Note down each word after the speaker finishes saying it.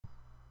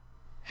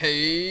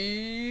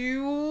Hey,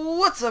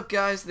 what's up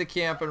guys?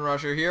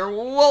 TheCampingRusher here.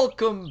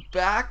 Welcome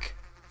back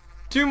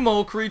to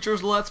Mole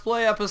Creatures Let's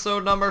Play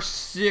episode number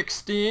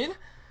 16.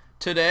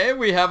 Today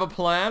we have a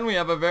plan, we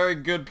have a very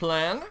good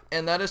plan,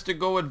 and that is to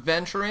go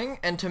adventuring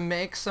and to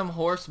make some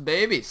horse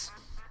babies.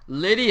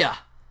 Lydia,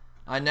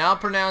 I now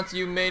pronounce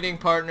you mating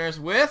partners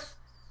with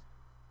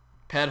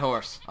Pet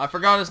Horse. I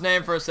forgot his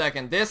name for a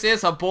second. This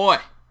is a boy.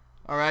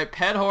 Alright,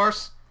 Pet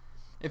Horse.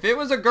 If it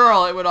was a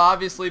girl, it would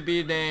obviously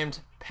be named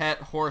Pet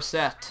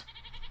Horsette,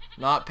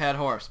 not Pet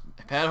Horse.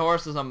 Pet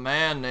Horse is a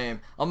man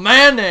name. A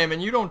man name,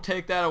 and you don't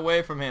take that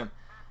away from him.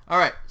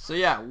 Alright, so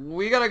yeah,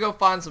 we gotta go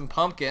find some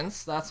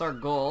pumpkins. That's our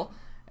goal.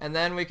 And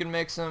then we can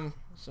make some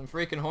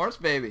freaking horse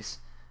babies.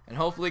 And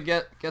hopefully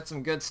get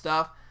some good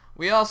stuff.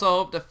 We also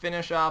hope to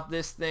finish off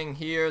this thing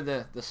here,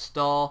 the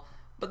stall.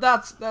 But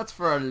that's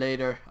for a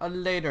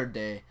later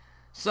day.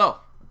 So,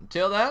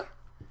 until then,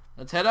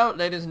 let's head out,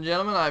 ladies and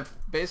gentlemen. I've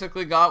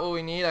basically got what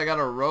we need. I got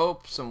a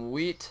rope, some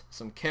wheat,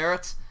 some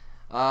carrots.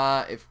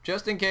 If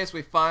just in case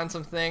we find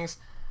some things,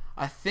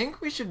 I think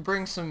we should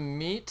bring some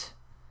meat.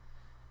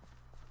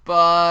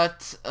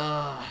 But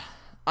I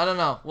don't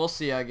know. We'll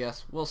see, I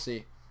guess. We'll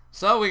see.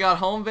 So we got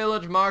home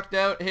village marked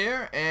out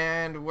here,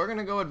 and we're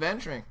gonna go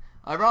adventuring.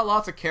 I brought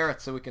lots of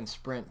carrots so we can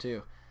sprint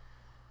too.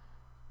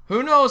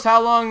 Who knows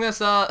how long this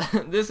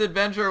this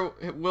adventure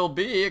will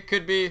be? It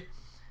could be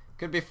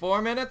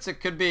 4 minutes. It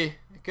could be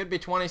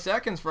 20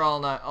 seconds for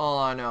all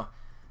I know.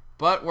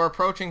 But we're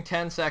approaching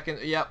 10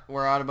 seconds. Yep,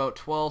 we're at about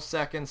 12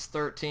 seconds,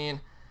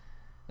 13.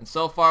 And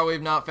so far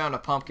we've not found a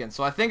pumpkin.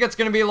 So I think it's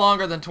going to be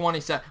longer than 20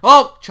 seconds.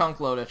 Oh, chunk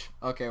loadage.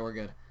 Okay, we're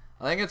good.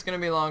 I think it's going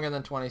to be longer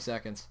than 20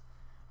 seconds.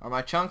 Are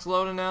my chunks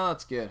loaded now?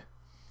 That's good.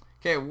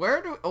 Okay,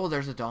 where do... Oh,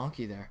 there's a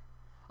donkey there.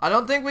 I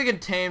don't think we can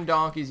tame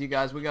donkeys, you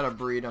guys. We got to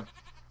breed them.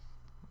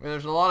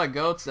 There's a lot of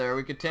goats there.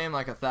 We could tame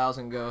like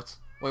 1,000 goats.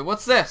 Wait,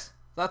 what's this?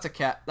 That's a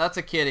cat. That's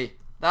a kitty.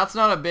 That's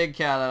not a big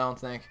cat, I don't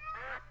think.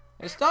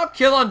 Hey, stop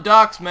killing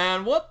ducks,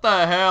 man. What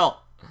the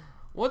hell?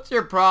 What's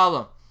your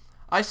problem?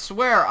 I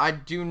swear, I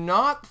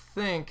don't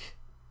think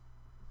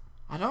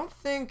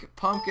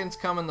pumpkins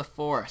come in the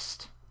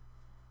forest.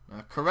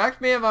 Now,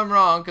 correct me if I'm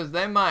wrong, because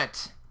they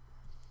might.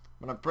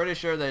 But I'm pretty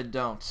sure they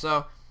don't.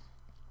 So,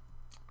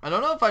 I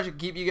don't know if I should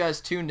keep you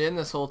guys tuned in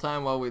this whole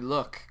time while we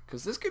look.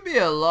 Because this could be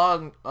a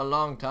long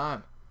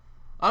time.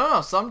 I don't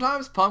know.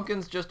 Sometimes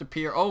pumpkins just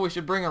appear. Oh, we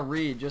should bring a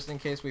reed just in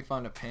case we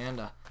find a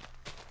panda.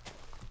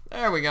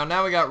 There we go.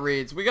 Now we got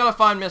reeds. We gotta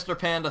find Mr.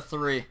 Panda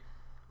 3.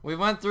 We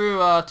went through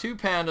 2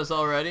 pandas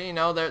already. You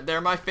know, they're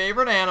my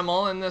favorite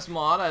animal in this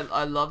mod.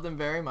 I love them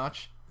very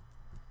much.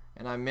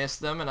 And I miss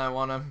them, and I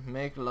want to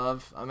make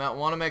love. I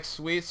want to make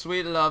sweet,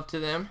 sweet love to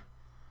them.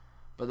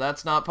 But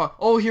that's not part...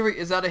 Oh,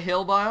 is that a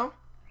hill biome?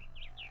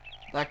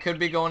 That could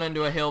be going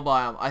into a hill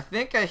biome. I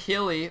think a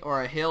hilly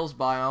or a hills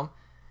biome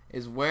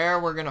is where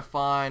we're going to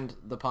find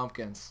the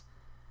pumpkins.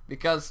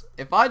 Because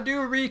if I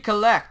do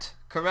recollect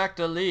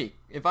correctly,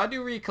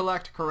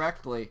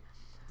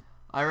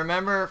 I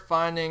remember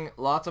finding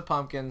lots of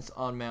pumpkins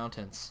on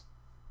mountains.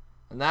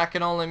 And that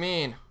can only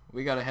mean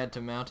we got to head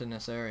to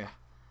mountainous area.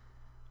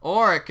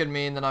 Or it could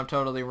mean that I'm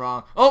totally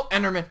wrong. Oh,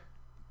 Enderman!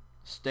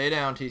 Stay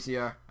down,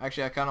 TCR.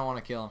 Actually, I kind of want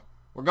to kill him.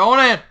 We're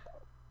going in!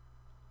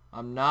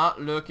 I'm not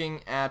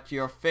looking at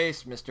your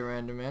face, Mr.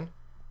 Enderman.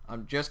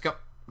 I'm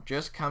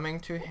just coming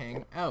to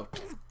hang out.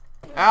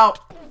 Ow!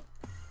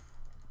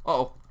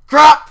 Uh-oh.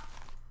 Crap!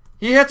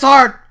 He hits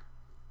hard!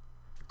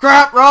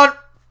 Crap, run!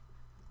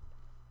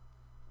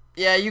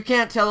 Yeah, you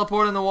can't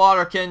teleport in the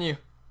water, can you?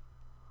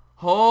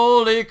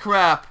 Holy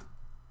crap.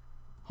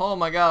 Oh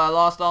my god, I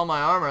lost all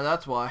my armor,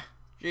 that's why.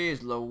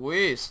 Jeez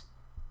Louise.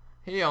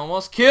 He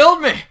almost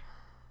killed me!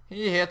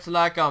 He hits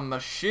like a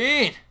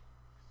machine.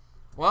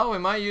 Well, we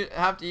might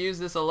have to use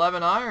this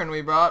 11 iron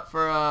we brought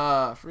for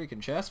a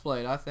freaking chest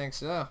plate. I think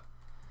so.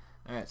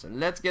 Alright, so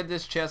let's get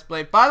this chest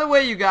plate. By the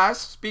way, you guys,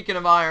 speaking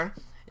of iron,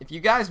 if you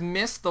guys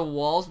missed the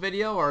walls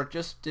video or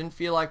just didn't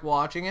feel like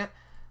watching it,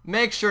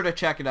 make sure to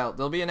check it out.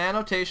 There'll be an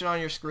annotation on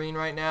your screen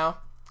right now,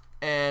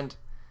 and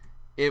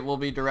it will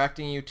be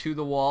directing you to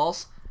the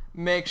walls.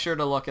 Make sure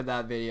to look at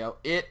that video.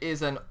 It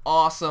is an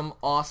awesome,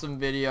 awesome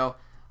video.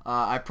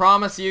 I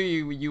promise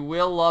you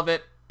will love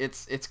it.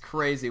 It's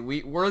crazy.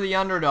 We're the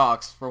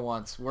underdogs for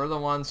once. We're the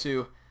ones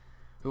who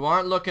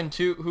aren't looking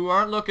too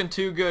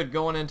good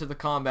going into the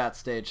combat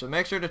stage. So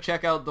make sure to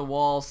check out the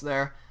walls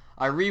there.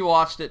 I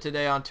rewatched it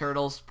today on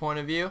Turtle's point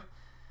of view.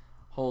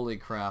 Holy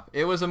crap.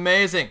 It was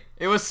amazing.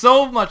 It was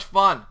so much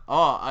fun.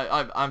 Oh,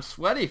 I'm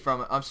sweaty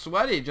from it. I'm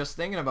sweaty just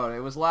thinking about it.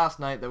 It was last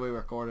night that we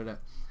recorded it.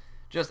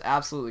 Just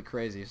absolutely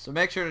crazy. So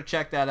make sure to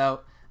check that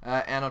out.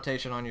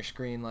 Annotation on your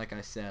screen, like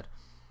I said.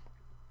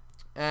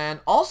 And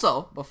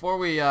also, before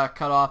we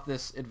cut off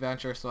this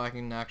adventure so I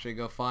can actually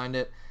go find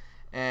it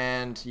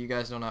and you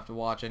guys don't have to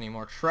watch any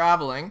more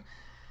traveling,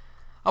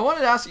 I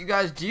wanted to ask you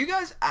guys, do you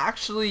guys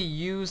actually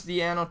use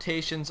the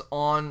annotations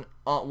on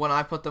when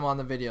I put them on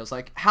the videos?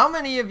 Like, how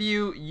many of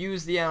you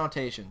use the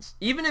annotations?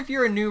 Even if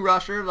you're a new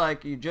rusher,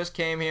 like you just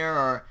came here,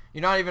 or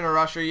you're not even a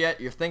rusher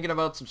yet, you're thinking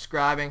about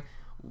subscribing,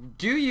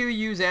 do you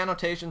use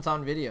annotations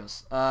on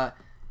videos?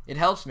 It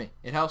helps me.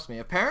 It helps me.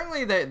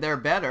 Apparently they're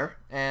better,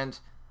 and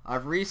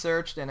I've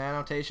researched, and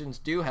annotations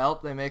do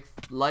help. They make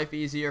life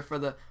easier for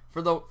the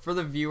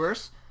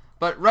viewers.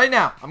 But right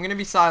now, I'm gonna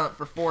be silent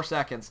for 4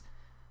 seconds.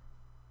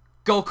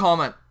 Go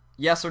comment.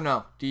 Yes or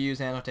no? Do you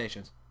use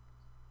annotations?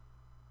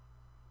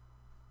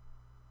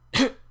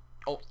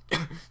 Oh,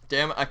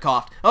 damn it! I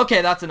coughed.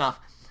 Okay, that's enough.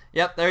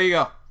 Yep, there you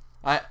go.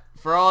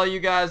 For all you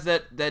guys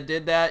that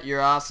did that,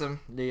 you're awesome.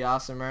 The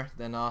awesomer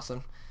than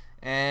awesome.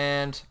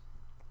 And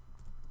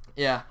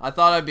yeah, I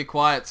thought I'd be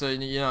quiet so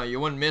you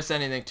wouldn't miss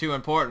anything too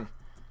important.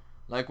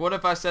 Like, what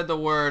if I said the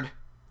word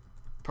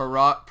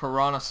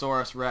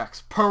Tyrannosaurus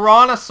Rex?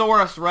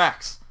 Tyrannosaurus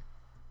Rex.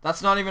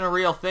 That's not even a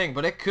real thing,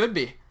 but it could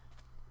be.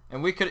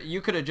 And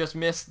you could have just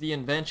missed the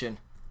invention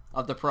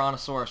of the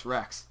Tyrannosaurus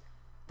Rex.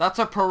 That's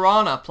a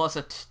piranha plus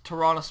a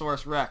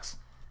Tyrannosaurus Rex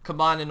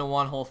combined into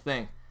one whole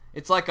thing.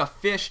 It's like a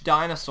fish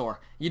dinosaur.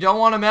 You don't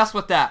want to mess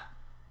with that.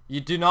 You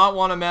do not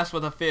want to mess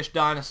with a fish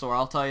dinosaur.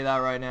 I'll tell you that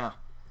right now.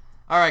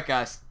 Alright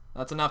guys,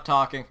 that's enough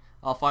talking.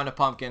 I'll find a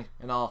pumpkin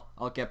and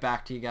I'll get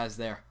back to you guys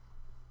there.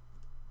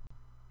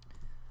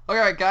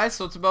 Alright guys,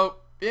 so it's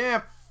about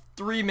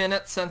 3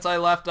 minutes since I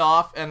left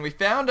off, and we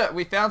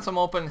found some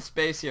open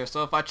space here.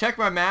 So if I check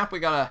my map, we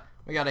got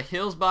a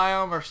hills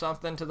biome or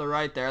something to the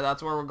right there.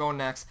 That's where we're going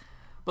next.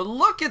 But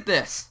look at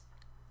this.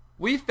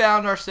 We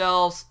found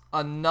ourselves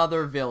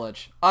another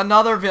village.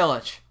 Another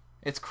village.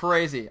 It's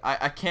crazy.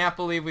 I can't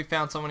believe we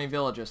found so many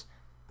villages.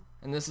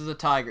 And this is a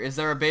tiger. Is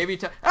there a baby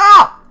tiger?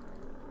 Ah!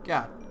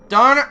 God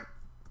darn it.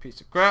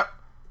 Piece of crap.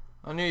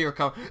 I knew you were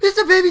coming. It's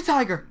a baby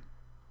tiger.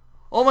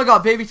 Oh my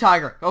god, baby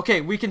tiger.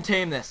 Okay, we can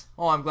tame this.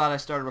 Oh, I'm glad I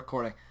started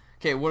recording.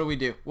 Okay, what do we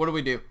do? What do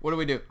we do? What do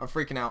we do? I'm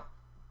freaking out.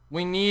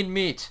 We need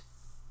meat.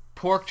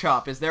 Pork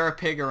chop. Is there a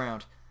pig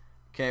around?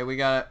 Okay, we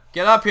gotta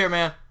get up here,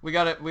 man. We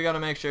gotta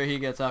make sure he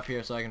gets up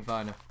here so I can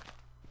find him.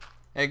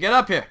 Hey, get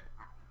up here.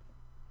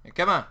 Hey,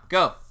 come on,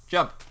 go,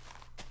 jump.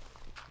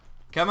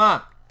 Come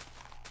on.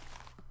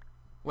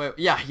 Wait,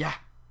 yeah.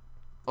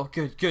 Oh,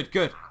 good.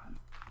 Go.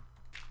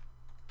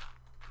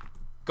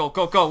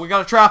 We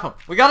gotta trap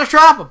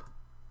him.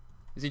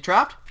 Is he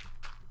trapped?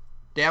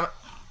 Damn it.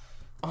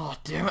 Oh,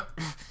 damn it.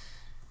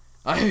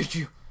 I hate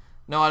you.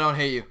 No, I don't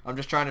hate you. I'm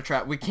just trying to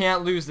trap. We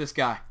can't lose this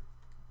guy.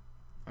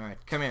 Alright,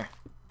 come here.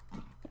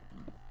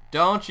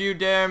 Don't you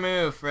dare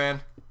move, friend.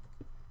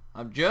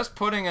 I'm just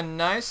putting a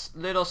nice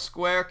little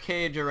square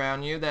cage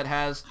around you that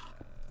has...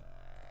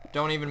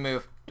 Don't even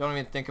move. Don't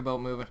even think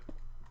about moving.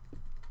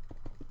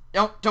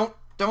 Don't do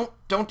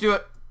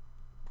it.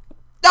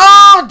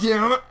 Oh,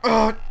 damn it.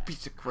 Oh,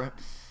 piece of crap.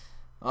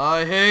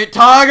 I hate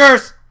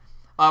tigers.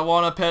 I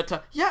want a pet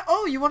tiger. Yeah,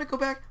 oh, you want to go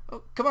back?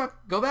 Oh, come on.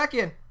 Go back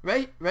in.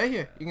 Right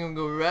here. You can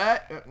go right...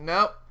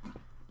 Nope.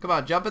 Come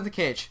on, jump in the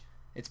cage.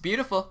 It's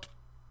beautiful.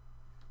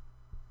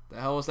 The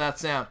hell was that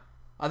sound?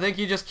 I think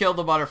he just killed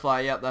the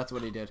butterfly. Yep, that's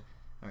what he did.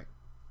 Alright.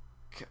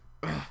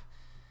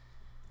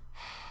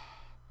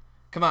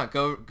 Come on,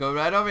 go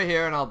right over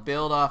here and I'll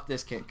build off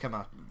this cage. Come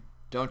on.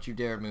 Don't you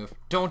dare move.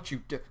 Don't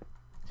you dare.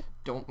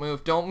 Don't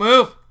move. Don't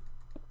move.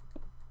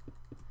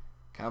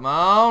 Come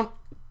on.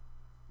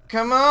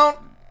 Come on.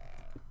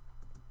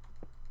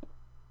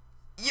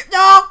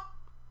 No!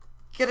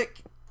 Get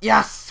it.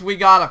 Yes, we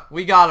got him.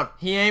 We got him.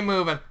 He ain't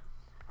moving.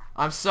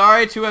 I'm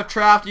sorry to have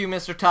trapped you,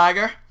 Mr.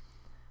 Tiger.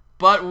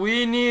 But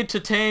we need to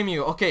tame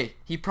you. Okay,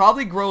 he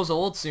probably grows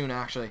old soon,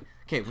 actually.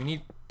 Okay, we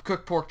need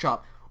cooked pork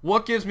chop.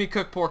 What gives me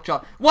cooked pork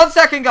chop? 1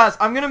 second, guys.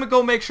 I'm going to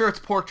go make sure it's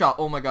pork chop.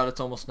 Oh my god, it's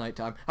almost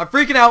nighttime. I'm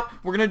freaking out.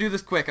 We're going to do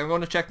this quick. I'm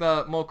going to check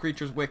the Mole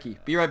Creatures wiki.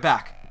 Be right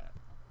back.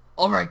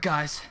 Alright,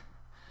 guys.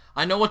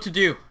 I know what to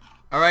do.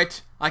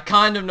 Alright? I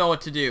kind of know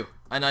what to do.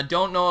 And I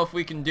don't know if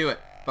we can do it.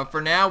 But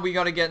for now, we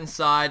got to get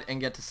inside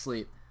and get to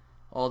sleep.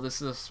 Oh, this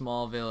is a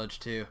small village,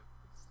 too.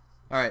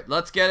 Alright,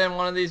 let's get in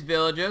one of these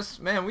villages.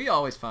 Man, we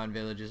always find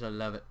villages. I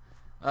love it.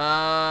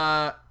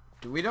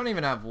 We don't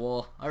even have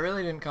wool. I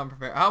really didn't come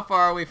prepared. How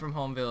far are we from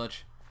home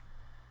village?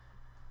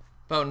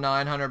 About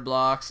 900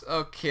 blocks.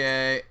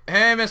 Okay.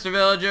 Hey, Mr.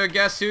 Villager,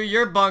 guess who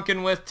you're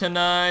bunking with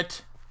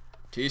tonight?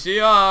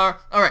 TCR.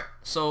 Alright,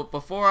 so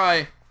before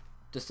I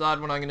decide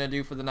what I'm going to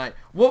do for the night,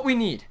 what we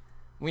need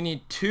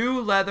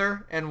 2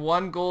 leather and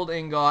 1 gold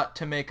ingot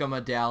to make a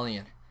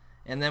medallion.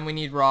 And then we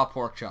need raw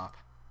pork chop.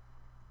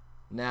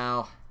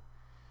 Now...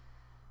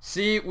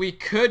 See, we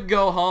could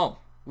go home.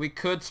 We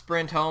could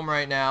sprint home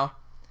right now.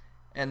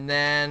 And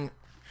then,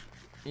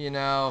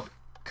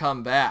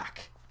 come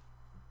back.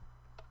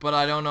 But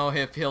I don't know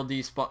if he'll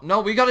despawn.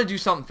 No, we gotta do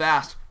something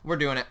fast. We're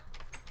doing it.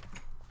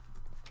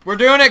 We're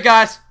doing it,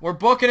 guys. We're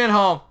booking it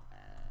home.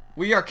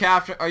 We are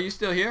capturing. Are you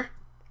still here?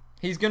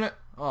 He's gonna...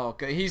 Oh,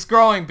 okay. He's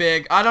growing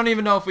big. I don't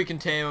even know if we can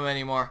tame him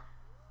anymore.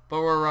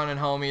 But we're running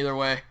home either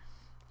way.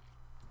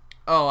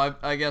 Oh,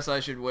 I guess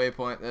I should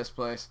waypoint this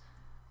place.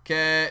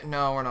 Okay,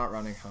 no, we're not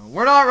running home.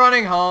 We're not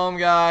running home,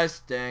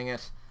 guys. Dang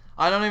it.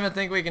 I don't even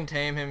think we can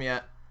tame him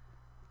yet.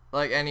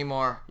 Like,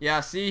 anymore. Yeah,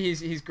 see,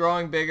 he's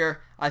growing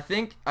bigger. I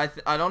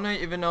don't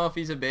even know if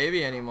he's a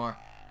baby anymore.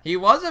 He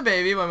was a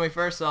baby when we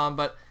first saw him,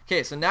 but...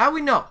 Okay, so now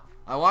we know.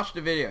 I watched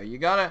a video.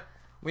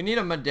 We need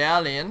a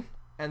medallion,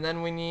 and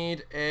then we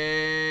need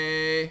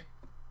a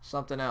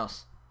something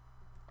else.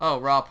 Oh,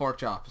 raw pork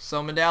chop.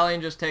 So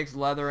medallion just takes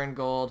leather and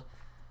gold.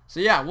 So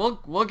yeah,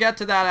 we'll get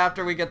to that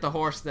after we get the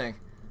horse thing.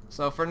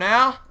 So for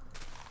now,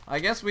 I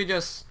guess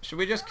should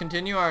we just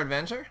continue our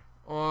adventure?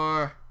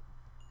 Or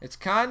it's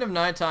kind of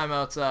nighttime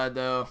outside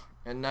though,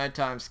 and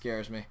nighttime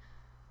scares me.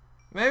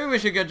 Maybe we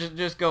should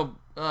just go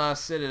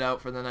sit it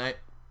out for the night.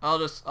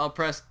 I'll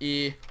press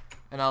E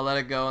and I'll let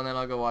it go, and then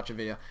I'll go watch a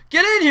video.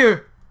 Get in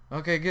here!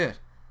 Okay, good.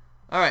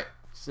 Alright,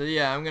 so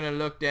yeah, I'm gonna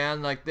look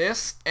down like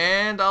this,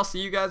 and I'll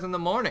see you guys in the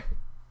morning.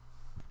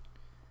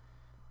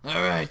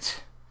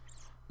 Alright.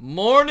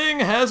 Morning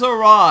has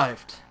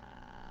arrived.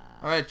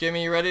 Alright,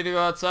 Jimmy, you ready to go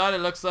outside?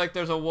 It looks like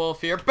there's a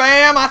wolf here.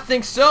 Bam! I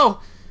think so!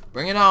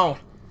 Bring it on.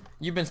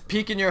 You've been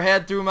peeking your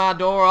head through my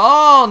door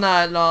all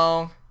night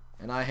long,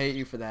 and I hate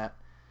you for that.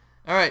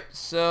 Alright,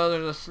 so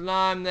there's a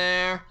slime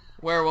there.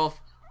 Werewolf.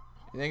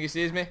 You think he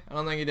sees me? I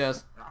don't think he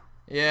does.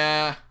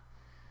 Yeah.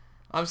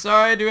 I'm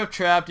sorry to have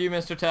trapped you,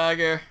 Mr.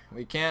 Tiger.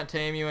 We can't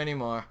tame you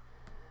anymore.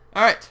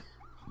 Alright.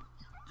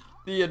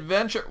 The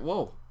adventure...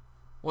 Whoa.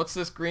 What's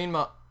this green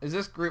mob?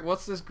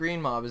 What's this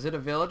green mob? Is it a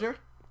villager?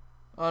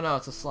 Oh no,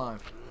 it's a slime.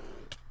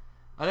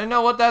 I didn't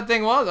know what that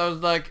thing was. I was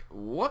like,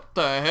 what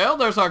the hell?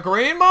 There's a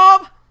green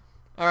mob?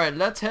 Alright,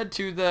 let's head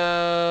to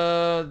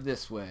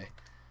this way.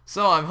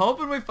 So I'm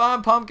hoping we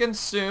find pumpkins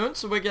soon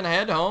so we can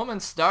head home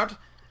and start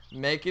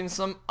making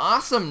some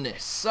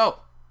awesomeness. So,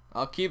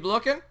 I'll keep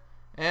looking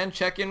and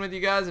check in with you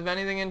guys if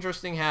anything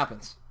interesting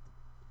happens.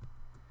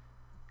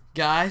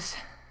 Guys,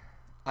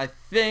 I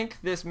think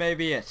this may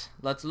be it.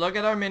 Let's look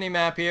at our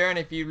mini-map here, and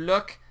if you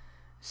look,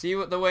 see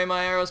what the way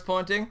my arrow's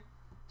pointing?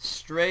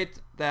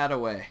 Straight that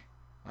away.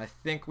 I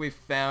think we've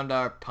found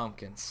our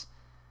pumpkins.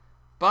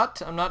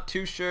 But I'm not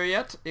too sure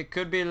yet. It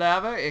could be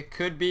lava, it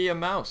could be a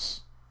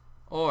mouse.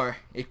 Or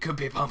it could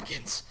be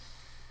pumpkins.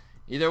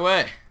 Either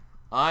way,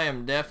 I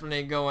am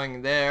definitely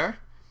going there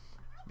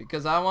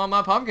because I want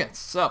my pumpkins.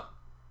 So,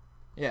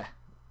 yeah,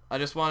 I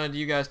just wanted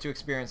you guys to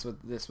experience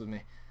this with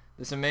me.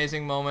 This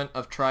amazing moment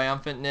of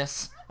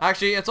triumphantness.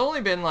 Actually, it's only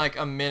been like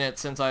a minute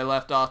since I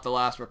left off the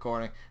last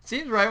recording. It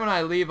seems right when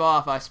I leave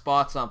off, I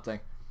spot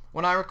something.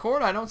 When I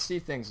record, I don't see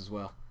things as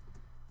well.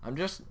 I'm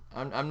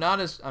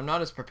not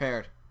as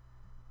prepared.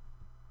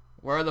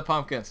 Where are the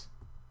pumpkins?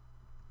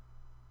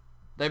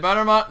 They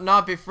better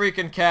not be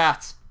freaking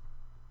cats.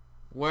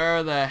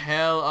 Where the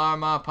hell are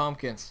my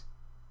pumpkins?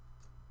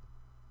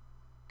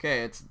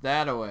 Okay, it's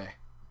that away.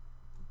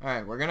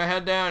 Alright, we're gonna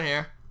head down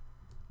here.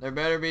 There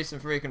better be some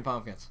freaking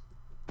pumpkins.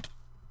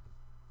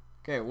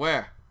 Okay,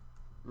 where?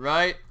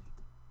 Right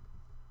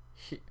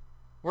here.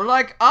 We're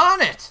like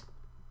on it!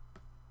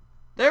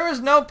 There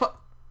is no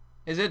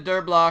Is it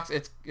dirt blocks?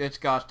 It's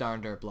gosh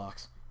darn dirt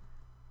blocks.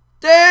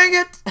 Dang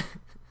it!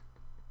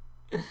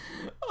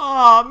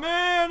 Aw,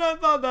 man, I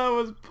thought that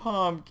was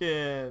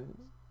pumpkins.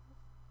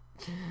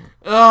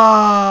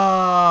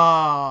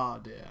 Ah,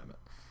 damn it.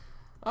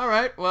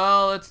 Alright,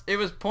 well, it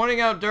was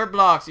pointing out dirt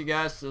blocks, you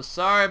guys, so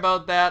sorry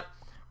about that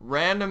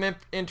random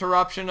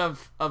interruption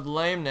of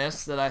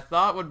lameness that I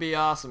thought would be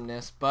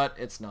awesomeness, but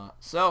it's not.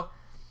 So,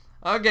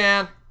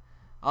 again,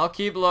 I'll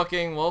keep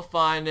looking, we'll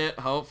find it,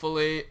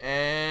 hopefully,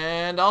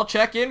 and I'll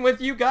check in with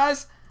you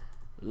guys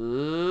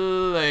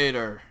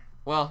later.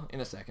 Well,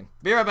 in a second.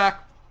 Be right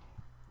back.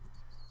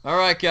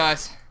 Alright,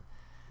 guys.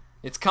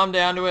 It's come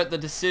down to it. The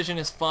decision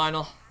is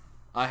final.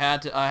 I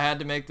had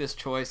to make this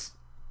choice.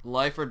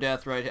 Life or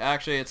death, right?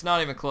 Actually, it's not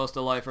even close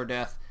to life or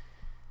death.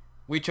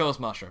 We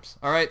chose mushrooms.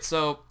 Alright,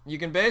 so you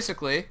can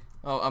basically...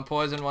 Oh, I'm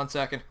poisoned. 1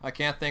 second. I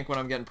can't think when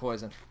I'm getting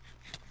poisoned.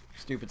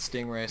 Stupid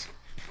stingrays.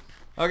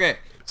 Okay,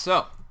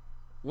 so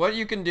what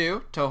you can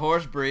do to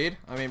breed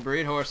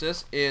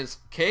horses, is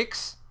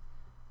cakes,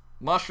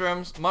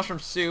 mushrooms, mushroom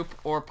soup,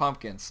 or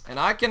pumpkins. And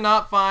I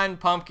cannot find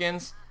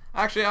pumpkins.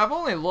 Actually, I've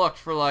only looked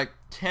for like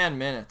 10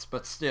 minutes,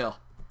 but still.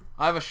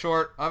 I have a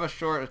short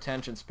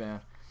attention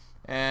span.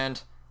 And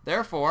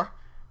therefore,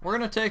 we're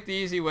going to take the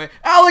easy way.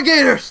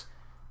 Alligators!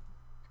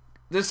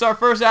 This is our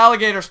first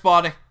alligator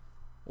spotting.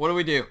 What do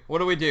we do? What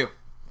do we do?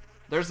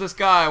 There's this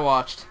guy I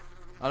watched.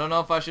 I don't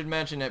know if I should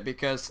mention it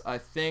because I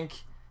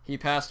think he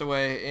passed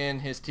away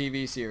in his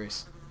TV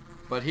series.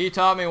 But he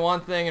taught me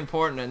one thing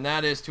important, and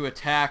that is to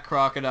attack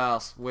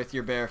crocodiles with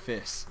your bare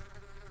fists.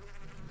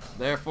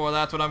 Therefore,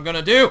 that's what I'm going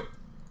to do.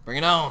 Bring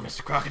it on,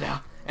 Mr.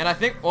 Crocodile. And I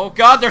think... Oh,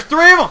 God, there's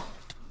 3 of them!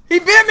 He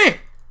bit me!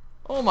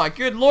 Oh, my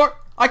good Lord.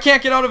 I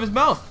can't get out of his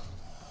mouth.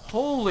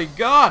 Holy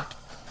God.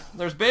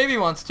 There's baby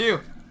ones,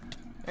 too.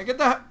 I get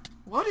the...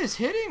 What is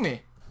hitting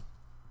me?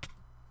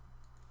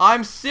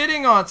 I'm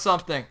sitting on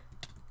something.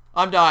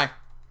 I'm dying.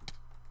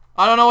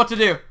 I don't know what to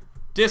do.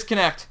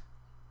 Disconnect.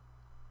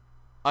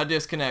 I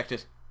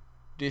disconnected.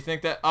 Do you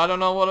think that... I don't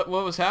know what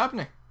was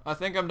happening. I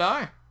think I'm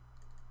dying.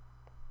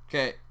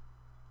 Okay.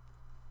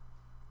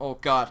 Oh,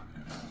 God.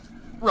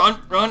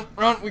 Run, run,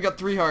 run. We got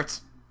 3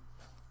 hearts.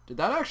 Did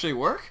that actually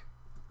work?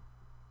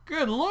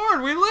 Good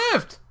Lord, we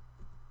lived.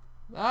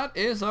 That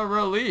is a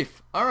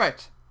relief.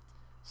 Alright.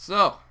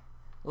 So,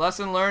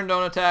 Lesson learned,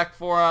 don't attack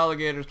 4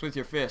 alligators with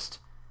your fist.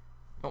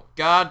 Oh,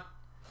 God.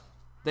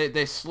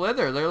 They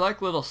slither. They're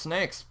like little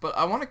snakes. But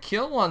I want to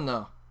kill one,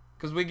 though.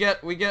 Because we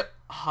get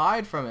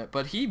hide from it.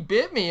 But he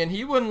bit me, and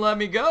he wouldn't let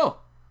me go.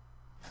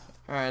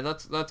 Alright,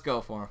 let's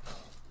go for him.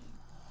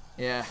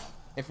 Yeah.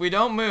 If we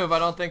don't move, I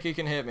don't think he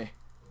can hit me.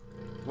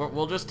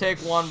 We'll just take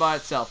one by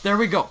itself. There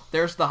we go.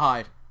 There's the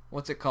hide.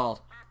 What's it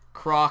called?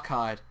 Croc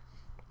hide.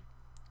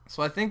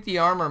 So I think the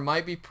armor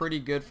might be pretty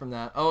good from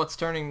that. Oh, it's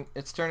turning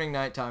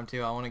nighttime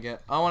too. I want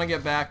to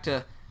get back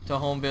to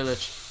home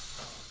village.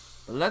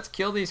 But let's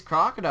kill these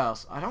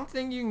crocodiles. I don't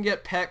think you can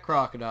get pet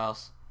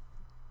crocodiles.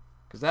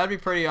 Because that'd be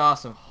pretty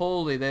awesome.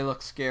 Holy, they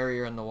look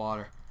scarier in the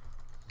water.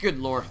 Good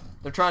lord.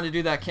 They're trying to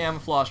do that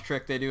camouflage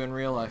trick they do in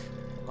real life.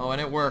 Oh,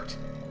 and it worked.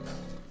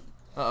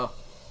 Uh-oh.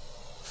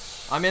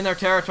 I'm in their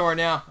territory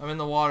now. I'm in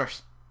the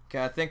waters.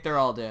 Okay, I think they're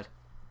all dead.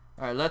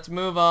 Alright, let's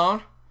move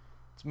on.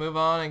 Let's move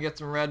on and get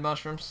some red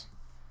mushrooms.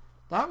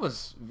 That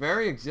was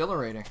very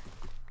exhilarating.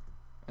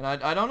 And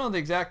I don't know the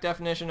exact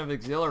definition of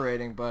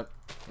exhilarating, but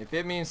if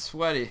it means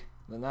sweaty,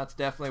 then that's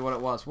definitely what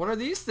it was. What are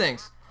these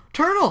things?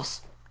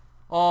 Turtles!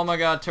 Oh my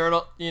god,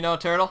 turtle. You know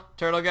Turtle?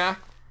 Turtle guy?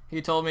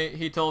 He told me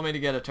to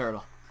get a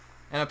turtle.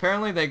 And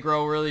apparently they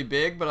grow really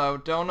big, but I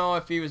don't know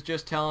if he was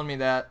just telling me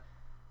that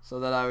so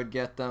that I would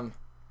get them.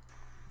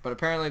 But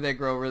apparently they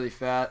grow really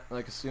fat,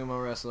 like a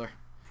sumo wrestler.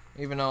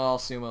 Even though all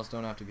sumos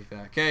don't have to be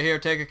fat. Okay, here,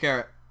 take a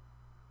carrot.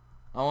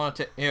 I want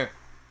to take... Here.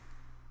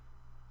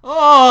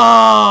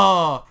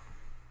 Oh!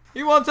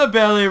 He wants a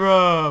belly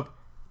rub!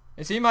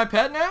 Is he my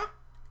pet now?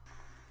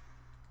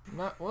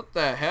 What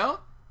the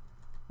hell?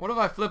 What if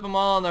I flip them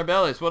all on their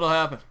bellies? What'll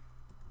happen?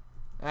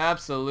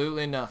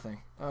 Absolutely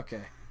nothing.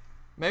 Okay.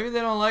 Maybe they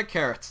don't like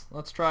carrots.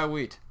 Let's try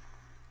wheat.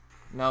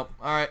 Nope.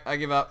 Alright, I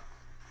give up.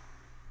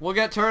 We'll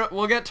get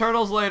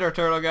turtles later,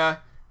 turtle guy.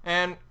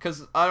 And,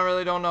 because I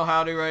really don't know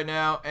how to right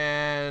now,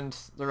 and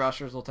the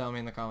rushers will tell me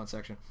in the comment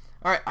section.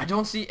 Alright, I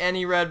don't see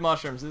any red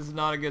mushrooms. This is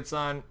not a good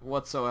sign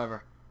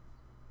whatsoever.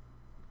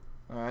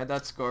 Alright,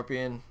 that's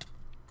scorpion.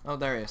 Oh,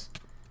 there he is.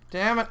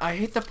 Damn it, I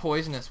hate the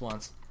poisonous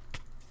ones.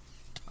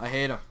 I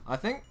hate them. I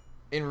think,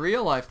 in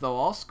real life, though,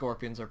 all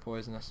scorpions are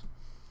poisonous.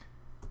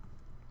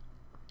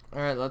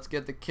 Alright, let's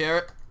get the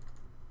carrot.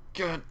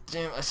 God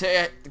damn, I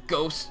say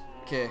ghost.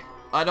 Okay.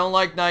 I don't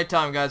like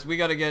nighttime, guys. We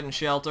gotta get in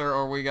shelter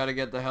or we gotta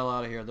get the hell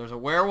out of here. There's a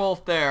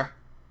werewolf there.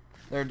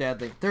 They're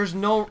deadly. There's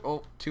no...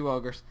 Oh, 2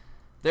 ogres.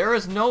 There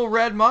is no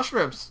red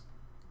mushrooms.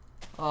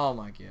 Oh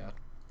my god.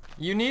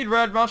 You need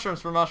red mushrooms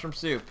for mushroom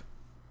soup.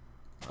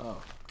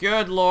 Oh,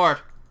 good lord.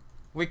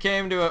 We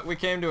came to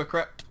a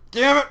crap...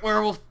 Damn it,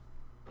 werewolf.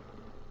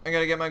 I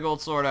gotta get my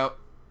gold sword out.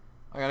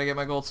 I gotta get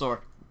my gold sword.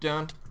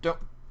 I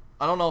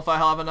don't know if I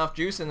have enough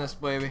juice in this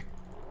baby.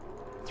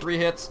 3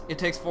 hits. It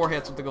takes 4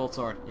 hits with the gold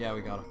sword. Yeah,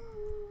 we got him.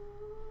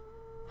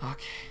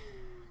 Okay.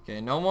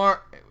 Okay, no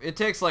more. It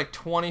takes like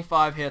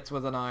 25 hits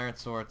with an iron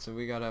sword, so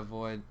we gotta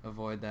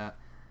avoid that.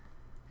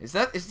 Is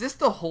this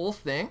the whole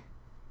thing?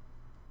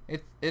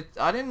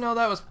 I didn't know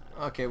that was...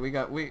 Okay,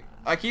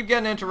 I keep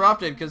getting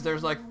interrupted because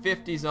there's like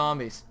 50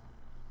 zombies.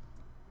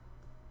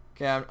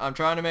 Okay, I'm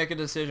trying to make a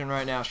decision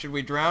right now. Should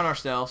we drown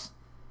ourselves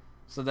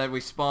so that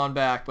we spawn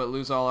back but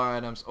lose all our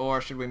items,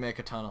 or should we make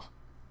a tunnel?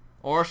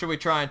 Or should we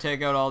try and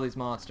take out all these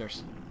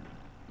monsters?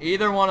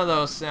 Either one of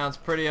those sounds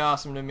pretty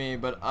awesome to me,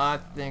 but I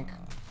think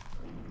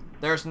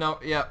there's no...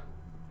 Yep,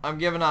 I'm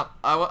giving up.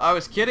 I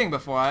was kidding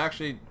before. I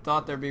actually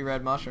thought there'd be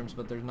red mushrooms,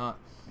 but there's not.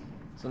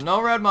 So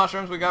no red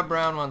mushrooms. We got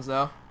brown ones,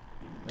 though.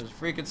 There's a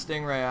freaking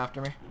stingray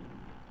after me.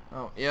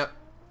 Oh, yep.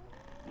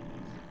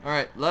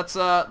 Alright, let's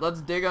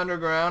dig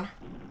underground.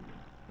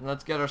 And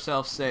let's get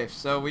ourselves safe.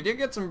 So we did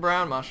get some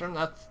brown mushroom.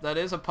 That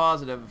is a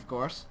positive, of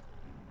course.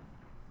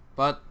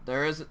 But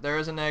there is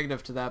a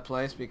negative to that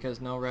place, because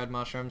no red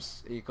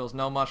mushrooms equals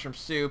no mushroom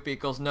soup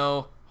equals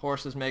no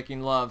horses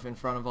making love in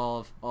front of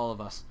all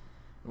of us.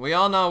 And we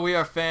all know we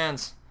are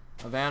fans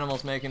of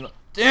animals making...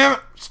 Damn it!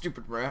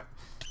 Stupid rat.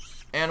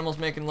 Animals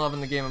making love in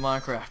the game of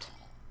Minecraft.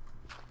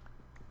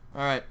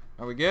 Alright,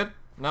 are we good?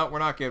 No, we're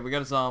not good. We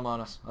got a zom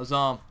on us. A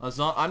zom.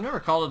 I've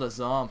never called it a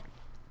zom.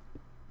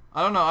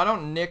 I don't know. I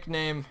don't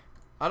nickname...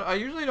 I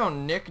usually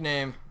don't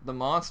nickname the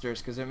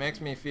monsters, because it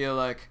makes me feel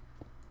like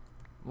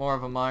more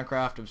of a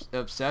Minecraft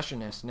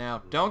obsessionist.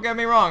 Now, don't get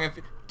me wrong.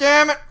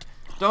 Damn it!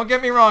 Don't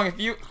get me wrong. If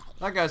you...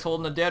 That guy's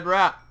holding a dead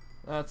rat.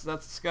 That's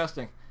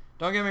disgusting.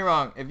 Don't get me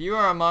wrong. If you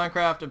are a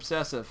Minecraft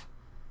obsessive,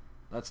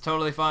 that's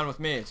totally fine with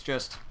me. It's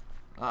just...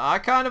 I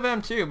kind of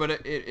am too, but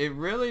it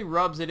really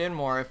rubs it in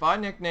more. If I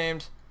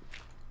nicknamed...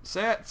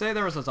 Say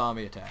there was a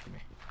zombie attacking me,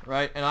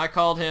 right? And I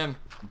called him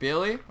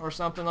Billy or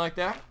something like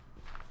that.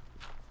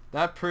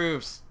 That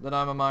proves that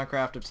I'm a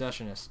Minecraft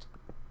obsessionist.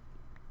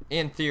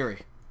 In theory.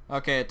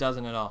 Okay, it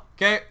doesn't at all.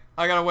 Okay,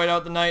 I gotta wait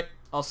out the night.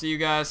 I'll see you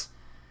guys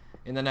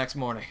in the next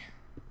morning.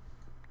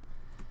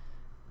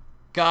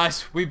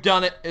 Guys, we've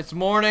done it. It's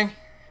morning,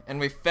 and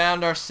we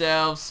found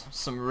ourselves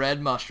some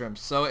red mushrooms.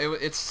 So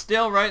it's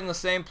still right in the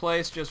same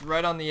place, just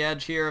right on the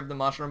edge here of the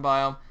mushroom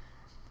biome.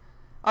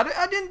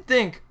 I didn't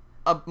think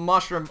a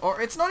mushroom,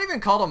 or it's not even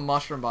called a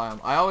mushroom biome.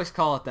 I always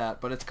call it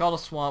that, but it's called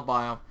a swamp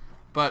biome.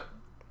 But,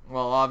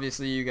 well,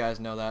 obviously you guys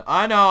know that.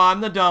 I know,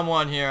 I'm the dumb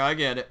one here, I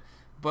get it.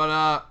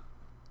 But,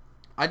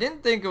 I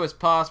didn't think it was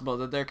possible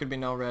that there could be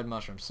no red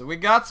mushrooms. So we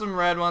got some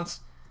red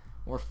ones.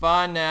 We're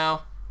fine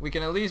now. We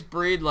can at least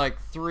breed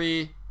like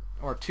 3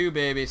 or 2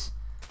 babies.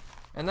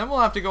 And then we'll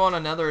have to go on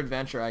another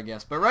adventure, I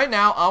guess. But right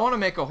now, I want to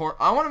make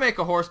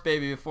a horse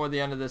baby before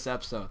the end of this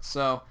episode.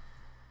 So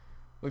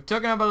we've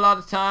taken up a lot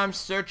of time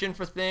searching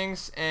for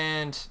things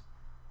and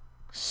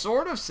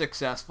sort of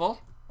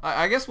successful.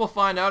 I guess we'll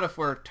find out if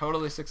we're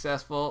totally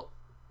successful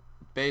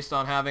based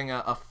on having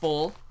a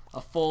foal.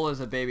 A foal is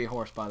a baby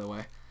horse, by the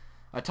way.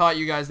 I taught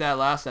you guys that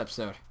last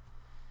episode.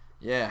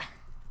 Yeah.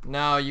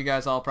 Now you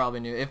guys all probably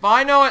knew. If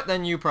I know it,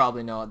 then you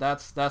probably know it.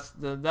 That's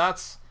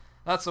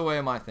the way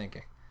of my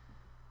thinking.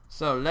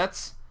 So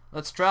let's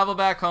travel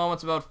back home.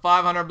 It's about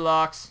 500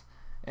 blocks.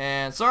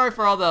 And sorry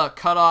for all the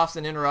cutoffs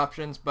and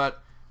interruptions,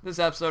 but this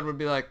episode would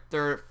be like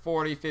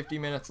 40, 50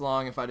 minutes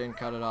long if I didn't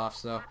cut it off.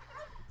 So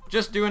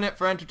just doing it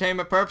for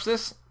entertainment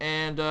purposes.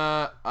 And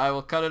I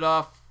will cut it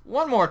off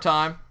one more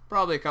time.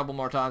 Probably a couple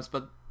more times,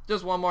 but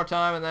just one more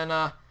time, and then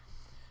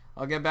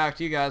I'll get back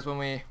to you guys when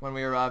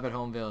we arrive at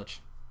home village.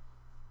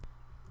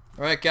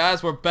 Alright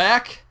guys, we're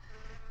back.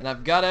 And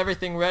I've got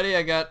everything ready.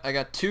 I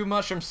got 2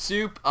 mushroom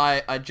soup.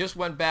 I just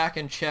went back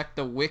and checked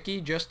the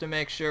wiki just to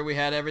make sure we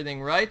had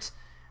everything right.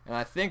 And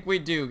I think we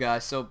do,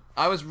 guys. So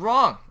I was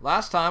wrong.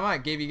 Last time I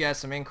gave you guys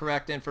some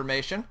incorrect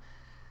information.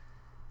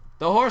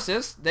 The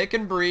horses, they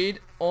can breed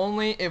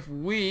only if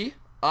we,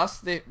 us,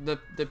 the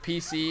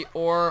PC,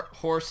 or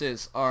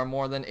horses are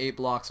more than 8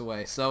 blocks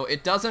away. So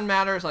it doesn't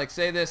matter. It's like,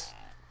 say this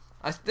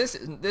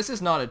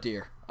is not a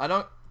deer.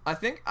 I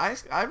think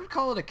I would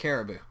call it a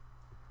caribou.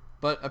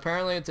 But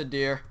apparently it's a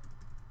deer.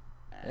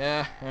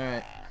 Yeah,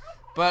 alright.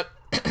 But,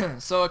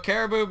 so a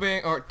caribou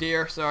being, or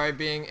deer, sorry,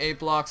 being 8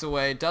 blocks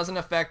away doesn't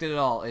affect it at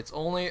all. It's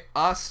only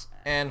us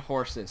and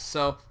horses.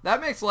 So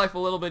that makes life a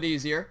little bit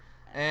easier.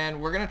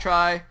 And we're gonna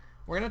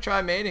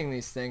try mating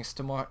these things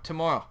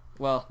tomorrow.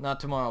 Well,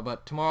 not tomorrow,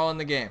 but tomorrow in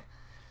the game.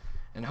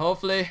 And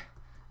hopefully,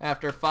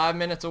 after 5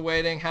 minutes of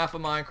waiting, half a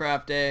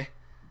Minecraft day,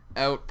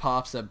 out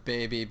pops a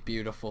baby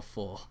beautiful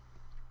foal.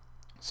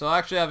 So I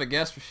actually have a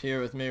guest here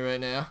with me right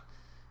now.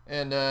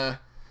 And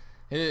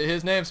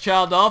his name's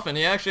Child Dolphin.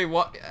 He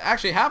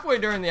actually halfway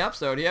during the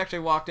episode, he actually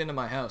walked into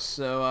my house.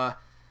 So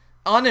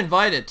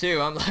uninvited too.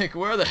 I'm like,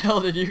 where the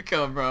hell did you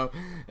come, bro?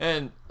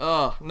 And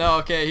oh no,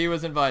 okay, he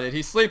was invited.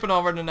 He's sleeping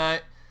over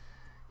tonight.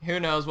 Who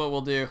knows what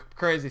we'll do?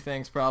 Crazy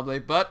things probably.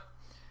 But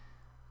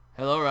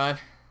hello, Ryan.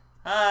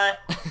 Hi.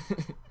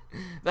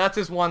 That's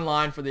his one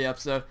line for the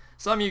episode.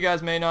 Some of you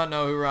guys may not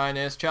know who Ryan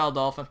is. Child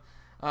Dolphin.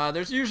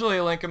 There's usually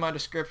a link in my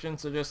description,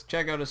 so just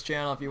check out his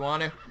channel if you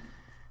want to.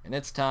 And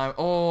it's time.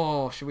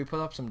 Oh, should we put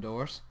up some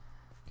doors?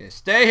 Okay,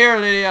 stay here,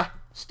 Lydia.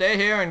 Stay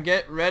here and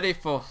get ready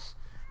for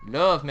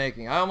love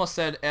making. I almost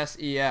said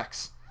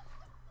sex.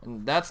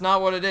 And that's not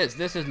what it is.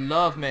 This is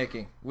love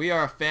making. We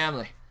are a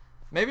family.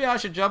 Maybe I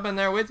should jump in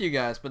there with you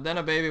guys, but then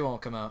a baby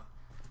won't come out.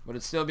 But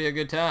it'd still be a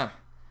good time.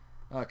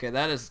 Okay,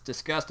 that is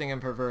disgusting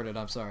and perverted.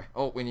 I'm sorry.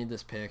 Oh, we need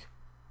this pig.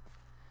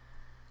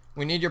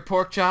 We need your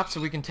pork chop so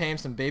we can tame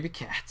some baby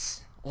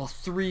cats. Well,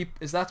 3...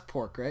 That's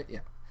pork, right? Yeah.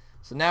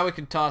 So now we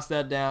can toss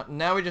that down.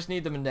 Now we just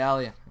need the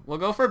medallion. We'll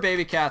go for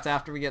baby cats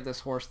after we get this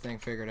horse thing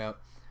figured out.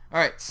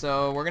 Alright,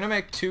 so we're going to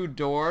make 2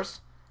 doors.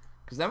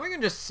 Because then we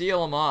can just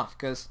seal them off.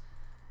 Because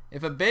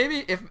if a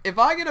baby... If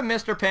I get a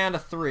Mr. Panda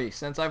 3,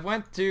 since I've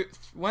went through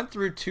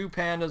 2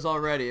 pandas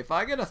already, if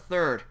I get a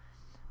 3rd,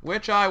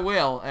 which I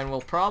will, and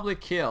will probably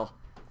kill,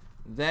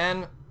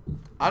 then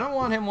I don't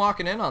want him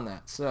walking in on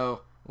that.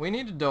 So we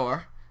need a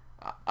door.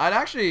 I'd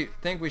actually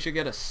think we should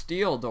get a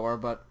steel door,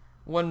 but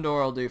one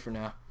door will do for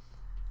now.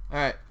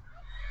 Alright.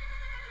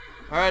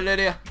 Alright,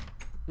 Lydia.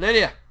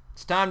 Lydia,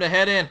 it's time to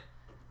head in.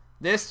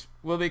 This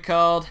will be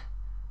called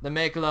the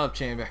Make Love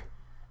Chamber.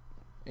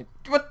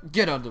 What?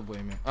 Get out of the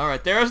way, man.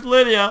 Alright, there's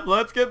Lydia.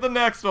 Let's get the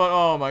next one.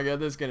 Oh my god,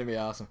 this is going to be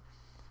awesome.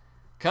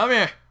 Come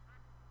here.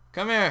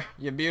 Come here,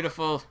 you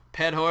beautiful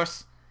pet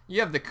horse.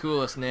 You have the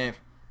coolest name.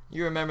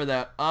 You remember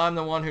that. I'm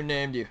the one who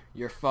named you.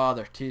 Your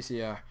father,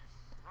 TCR.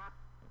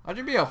 How'd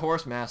you be a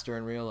horse master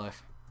in real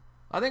life?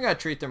 I think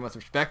I'd treat them with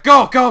respect.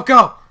 Go, go,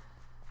 go!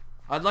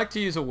 I'd like to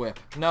use a whip.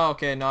 No,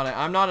 okay,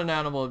 I'm not an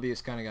animal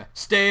abuse kind of guy.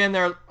 Stay in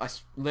there.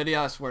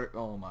 Lydia, I swear.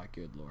 Oh my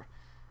good lord.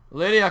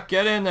 Lydia,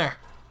 get in there.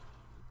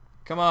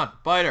 Come on,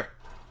 bite her.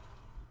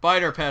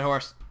 Bite her, pet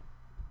horse.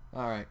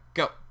 Alright,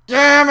 go.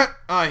 Damn it!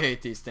 I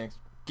hate these things.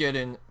 Get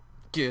in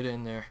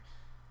there.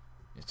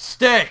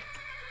 Stay!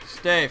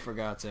 Stay, for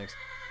God's sakes.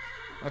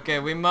 Okay,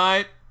 we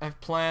might have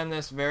planned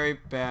this very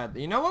bad.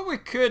 You know what we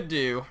could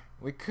do?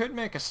 We could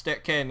make a stick.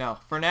 Okay, no.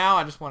 For now,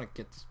 I just want to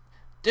get this.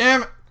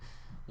 Damn it!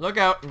 Look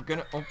out. I'm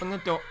gonna open the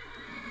door.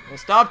 Hey,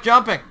 stop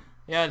jumping.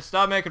 Yeah,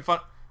 stop making fun.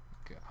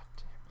 God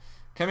damn.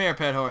 Come here,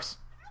 pet horse.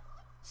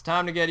 It's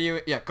time to get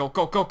you. Yeah, go,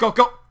 go, go, go,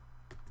 go.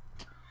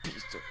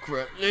 Piece of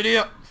crap.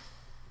 Lydia.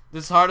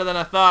 This is harder than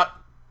I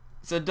thought.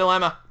 It's a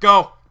dilemma.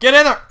 Go. Get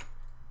in there.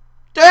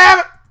 Damn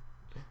it.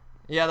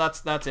 Yeah,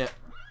 that's it.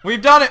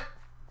 We've done it!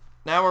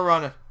 Now we're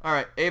running.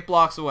 Alright, 8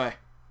 blocks away.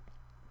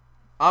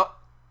 Oh.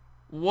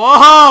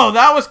 Whoa!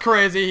 That was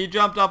crazy. He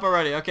jumped up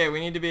already. Okay, we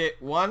need to be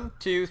 1,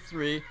 2,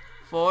 3,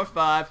 4,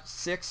 5,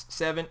 6,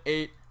 7,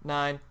 8,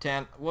 9,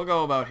 10. We'll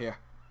go about here.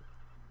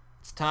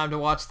 It's time to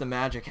watch the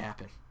magic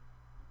happen.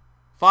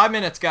 5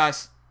 minutes,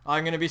 guys.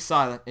 I'm going to be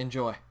silent.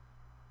 Enjoy.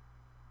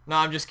 No,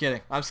 I'm just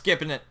kidding. I'm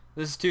skipping it.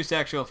 This is too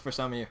sexual for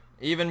some of you.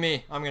 Even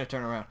me. I'm going to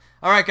turn around.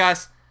 Alright,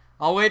 guys.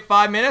 I'll wait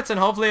 5 minutes and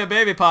hopefully a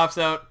baby pops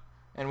out.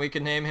 And we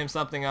can name him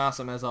something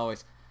awesome as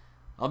always.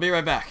 I'll be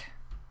right back.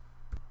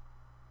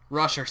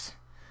 Rushers.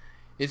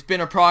 It's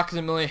been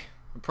approximately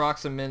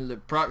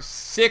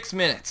 6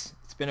 minutes.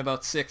 It's been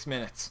about 6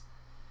 minutes.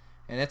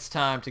 And it's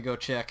time to go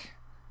check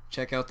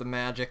out the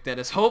magic that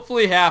has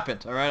hopefully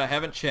happened. Alright, I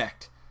haven't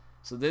checked.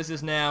 So this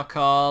is now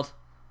called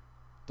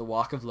the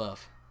Walk of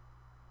Love.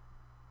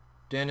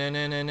 Okay,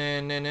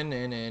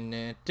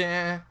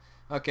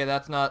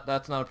 that's not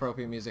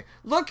appropriate music.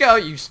 Look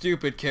out, you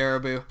stupid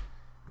caribou.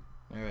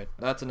 Alright,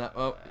 that's enough.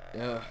 Oh,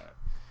 yeah.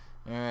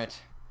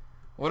 Alright.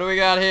 What do we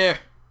got here?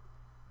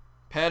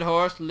 Pet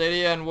horse,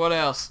 Lydia, and what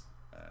else?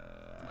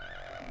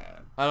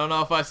 I don't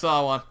know if I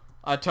saw one.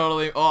 I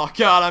totally... Oh,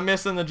 God, I'm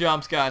missing the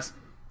jumps, guys.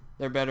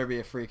 There better be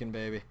a freaking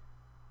baby.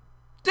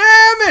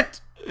 Damn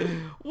it!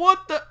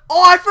 What the...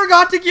 Oh, I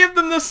forgot to give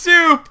them the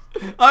soup!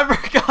 I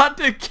forgot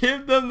to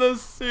give them the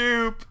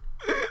soup!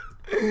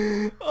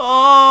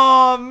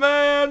 Oh,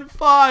 man.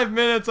 5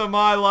 minutes of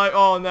my life...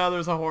 Oh, now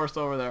there's a horse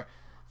over there.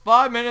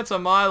 5 minutes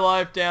of my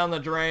life down the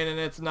drain and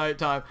it's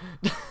nighttime.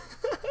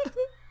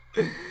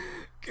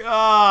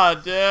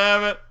 God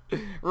damn it.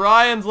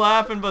 Ryan's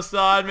laughing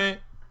beside me.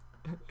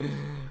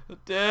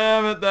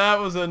 Damn it, that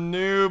was a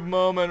noob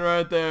moment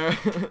right there.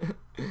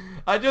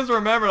 I just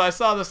remembered I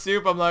saw the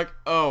soup. I'm like,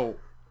 oh,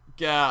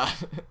 God.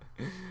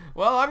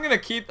 Well, I'm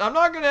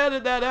not gonna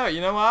edit that out.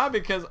 You know why?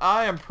 Because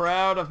I am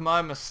proud of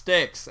my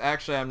mistakes.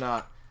 Actually, I'm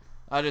not.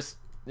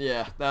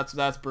 Yeah,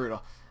 that's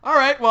brutal.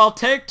 Alright, well,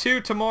 take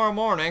 2 tomorrow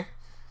morning.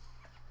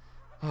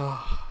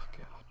 Oh,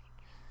 God.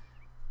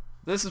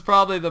 This is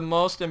probably the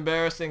most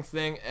embarrassing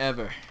thing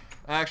ever.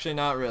 Actually,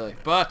 not really.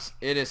 But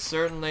it is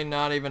certainly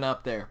not even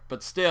up there.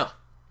 But still,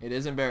 it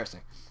is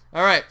embarrassing.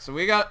 Alright, so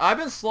I've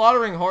been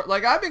slaughtering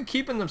like, I've been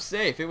keeping them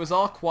safe. It was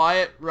all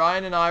quiet.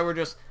 Ryan and I were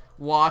just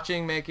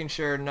watching, making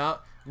sure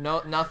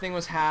nothing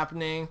was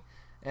happening.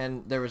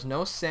 And there was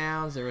no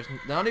sounds. There was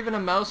not even a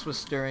mouse was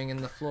stirring in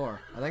the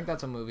floor. I think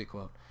that's a movie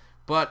quote.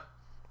 But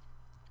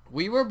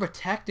we were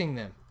protecting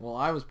them. Well,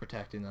 I was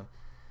protecting them.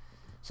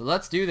 So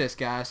let's do this,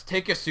 guys.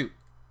 Take your suit.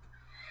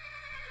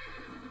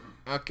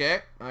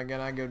 Okay, I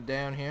gotta go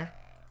down here.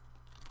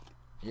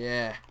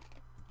 Yeah.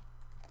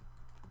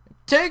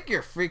 Take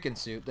your freaking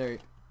suit. There you...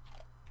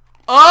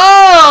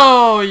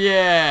 Oh,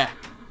 yeah!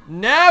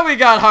 Now we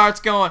got hearts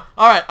going.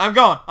 Alright, I'm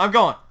going.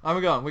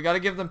 We gotta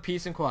give them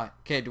peace and quiet.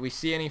 Okay, do we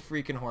see any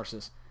freaking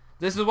horses?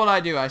 This is what I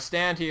do. I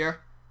stand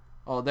here.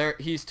 Oh, there,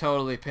 he's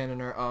totally pinning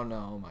her. Oh,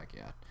 no. Oh, my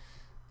God.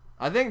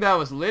 I think that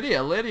was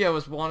Lydia. Lydia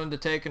was wanting to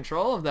take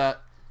control of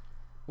that.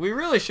 We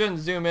really shouldn't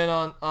zoom in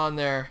on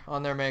their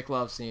make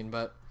love scene,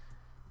 but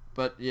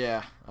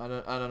yeah, I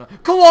don't know.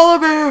 Koala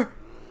bear!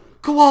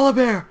 Koala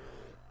bear!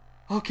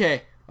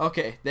 Okay,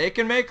 they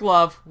can make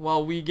love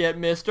while we get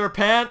Mr.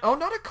 Panda. Oh,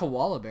 not a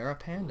koala bear, a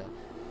panda.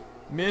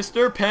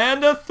 Mr.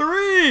 Panda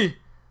 3!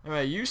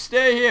 Alright, you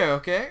stay here,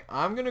 okay?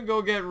 I'm gonna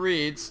go get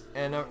reeds,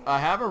 and I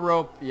have a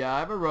rope. Yeah, I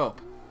have a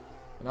rope.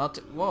 And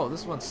whoa,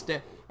 this one's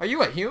Are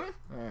you a human?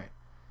 Alright.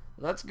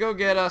 Let's go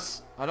get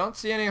us. I don't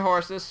see any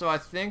horses, so I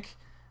think...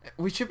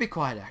 We should be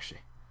quiet, actually.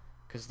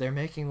 Because they're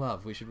making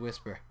love. We should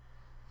whisper.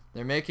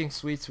 They're making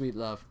sweet, sweet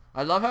love.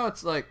 I love how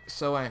it's, like,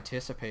 so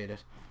anticipated.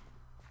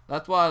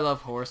 That's why I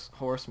love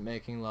horse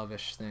making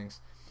love-ish things.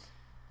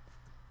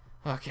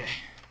 Okay.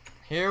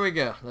 Here we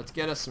go. Let's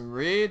get us some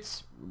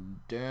reeds.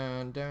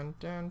 Dun, dun,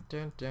 dun,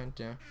 dun, dun,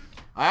 dun.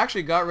 I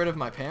actually got rid of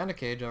my panda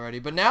cage already.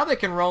 But now they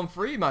can roam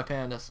free, my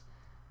pandas.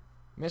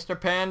 Mr.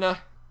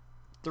 Panda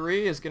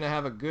 3 is going to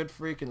have a good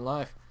freaking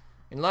life.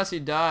 Unless he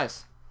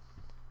dies.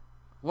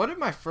 What did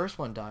my first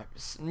one die?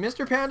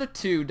 Mr. Panda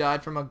 2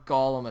 died from a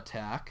golem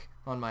attack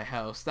on my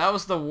house. That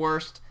was the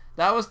worst.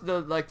 That was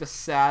the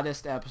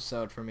saddest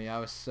episode for me. I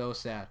was so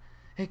sad.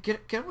 Hey,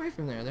 get away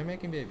from there. They're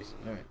making babies.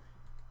 All right.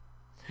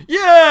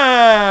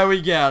 Yeah,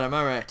 we got him.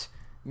 All right.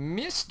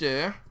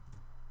 Mr.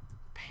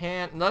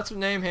 Let's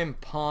name him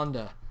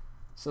Panda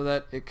so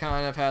that it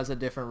kind of has a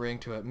different ring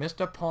to it.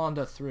 Mr.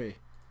 Panda 3.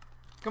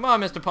 Come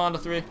on, Mr. Panda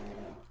 3.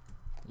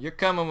 You're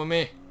coming with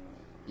me.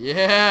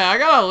 Yeah, I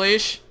got a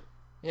leash.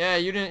 Yeah,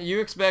 you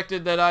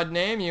expected that I'd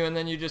name you and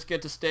then you just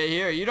get to stay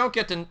here. You don't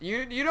get to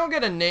you don't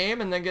get a name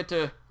and then get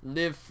to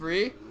live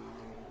free.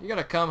 You got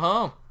to come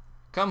home.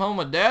 Come home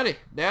with Daddy.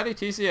 Daddy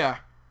TCR.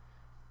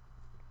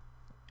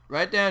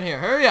 Right down here.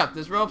 Hurry up.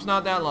 This rope's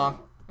not that long.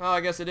 Oh, I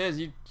guess it is.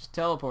 You just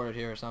teleported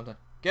here or something.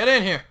 Get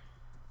in here.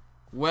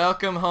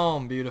 Welcome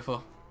home,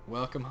 beautiful.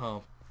 Welcome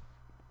home.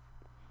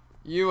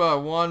 You are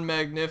one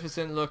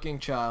magnificent looking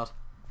child.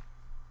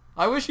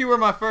 I wish you were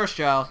my first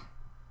child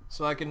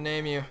so I could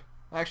name you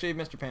Actually,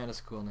 Mr. Panda's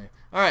a cool name.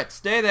 Alright,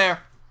 stay there.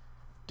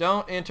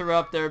 Don't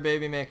interrupt their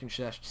baby making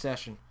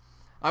session.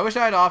 I wish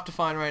I had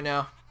Optifine right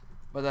now,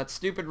 but that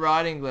stupid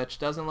riding glitch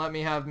doesn't let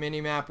me have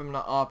Minimap and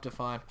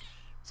Optifine.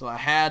 So I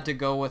had to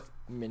go with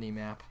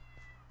Minimap.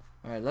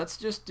 Alright, let's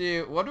just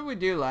do... What did we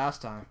do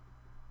last time?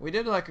 We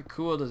did like a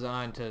cool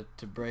design to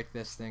break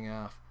this thing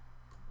off.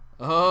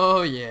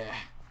 Oh yeah.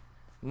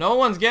 No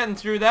one's getting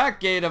through that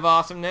gate of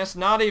awesomeness,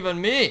 not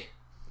even me.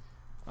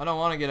 I don't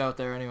want to get out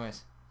there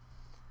anyways.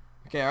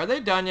 Okay, are they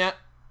done yet?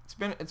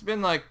 It's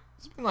been like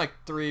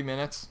 3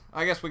 minutes.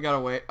 I guess we gotta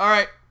wait. All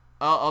right,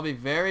 I'll be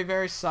very,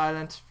 very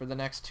silent for the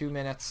next 2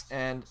 minutes,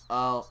 and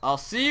I'll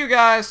see you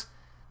guys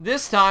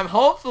this time.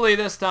 Hopefully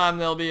this time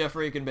there'll be a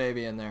freaking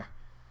baby in there.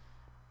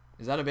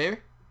 Is that a baby?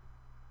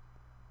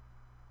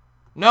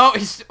 No,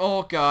 he's...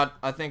 Oh god,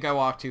 I think I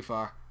walked too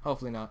far.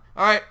 Hopefully not.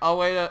 All right, I'll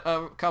wait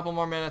a couple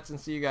more minutes and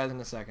see you guys in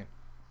a second.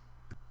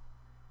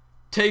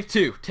 Take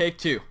two.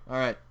 All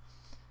right.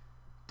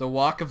 The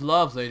walk of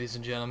love, ladies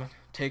and gentlemen.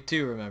 Take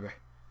 2, remember.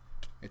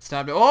 It's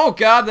time to... Oh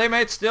god, they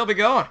might still be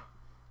going.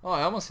 Oh,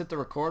 I almost hit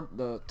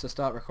the to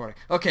stop recording.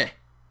 Okay.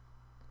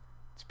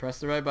 Let's press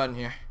the right button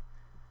here.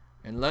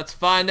 And let's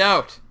find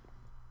out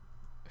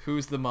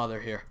who's the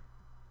mother here.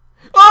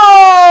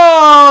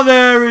 Oh,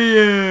 there he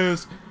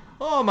is.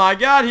 Oh my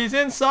god, he's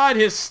inside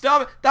his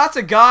stomach. That's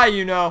a guy,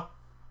 you know.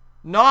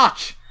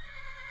 Notch.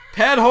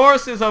 Pet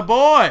horse is a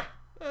boy.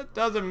 That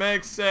doesn't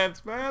make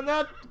sense, man.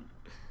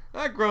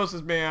 That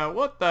grosses me out.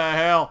 What the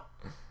hell?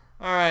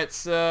 Alright,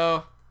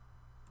 so...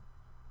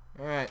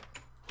 Alright.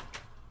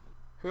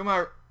 Who am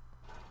I...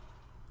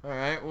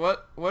 Alright,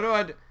 what do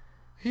I do?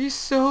 He's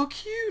so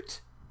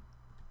cute.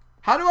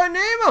 How do I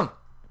name him?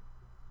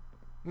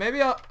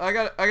 Maybe I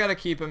gotta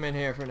keep him in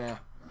here for now.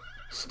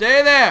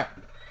 Stay there!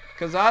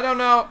 Because I don't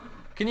know...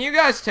 Can you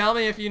guys tell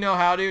me if you know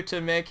how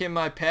to make him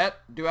my pet?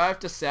 Do I have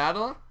to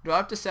saddle him? Do I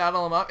have to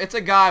saddle him up? It's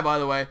a guy, by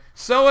the way.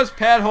 So is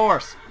Pet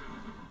Horse.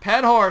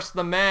 Pet Horse,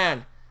 the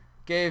man,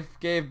 gave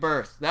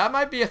birth. That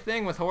might be a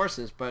thing with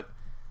horses, but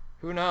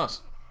who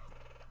knows?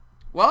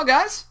 Well,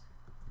 guys,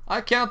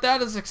 I count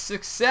that as a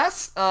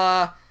success.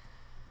 Now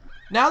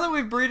that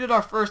we've breeded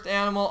our first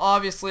animal,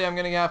 obviously I'm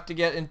going to have to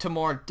get into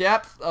more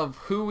depth of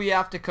who we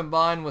have to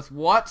combine with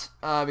what,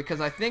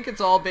 because I think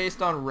it's all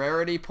based on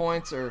rarity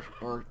points or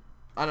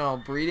I don't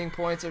know, breeding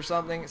points or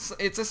something.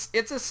 It's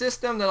a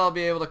system that I'll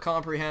be able to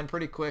comprehend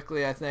pretty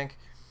quickly, I think.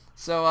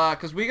 So,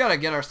 because we got to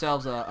get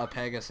ourselves a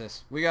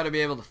Pegasus. We got to be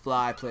able to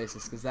fly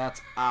places, because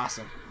that's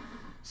awesome.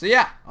 So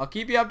yeah, I'll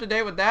keep you up to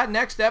date with that.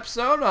 Next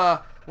episode,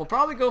 we'll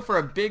probably go for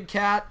a big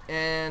cat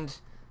and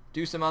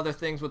do some other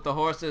things with the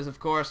horses, of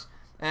course.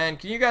 And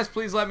can you guys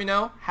please let me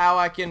know how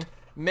I can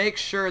make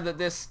sure that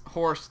this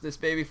horse, this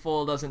baby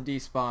foal, doesn't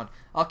despawn.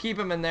 I'll keep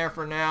him in there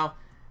for now,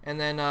 and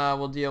then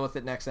we'll deal with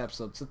it next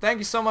episode. So thank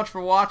you so much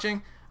for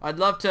watching. I'd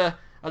love to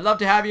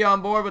have you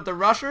on board with the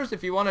Rushers.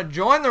 If you want to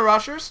join the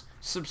Rushers,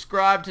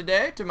 subscribe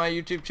today to my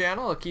YouTube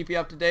channel. I'll keep you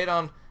up to date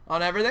on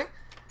everything.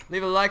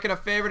 Leave a like and a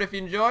favorite if you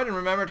enjoyed, and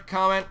remember to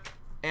comment,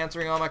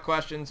 answering all my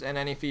questions and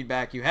any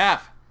feedback you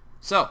have.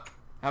 So,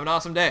 have an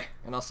awesome day,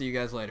 and I'll see you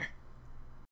guys later.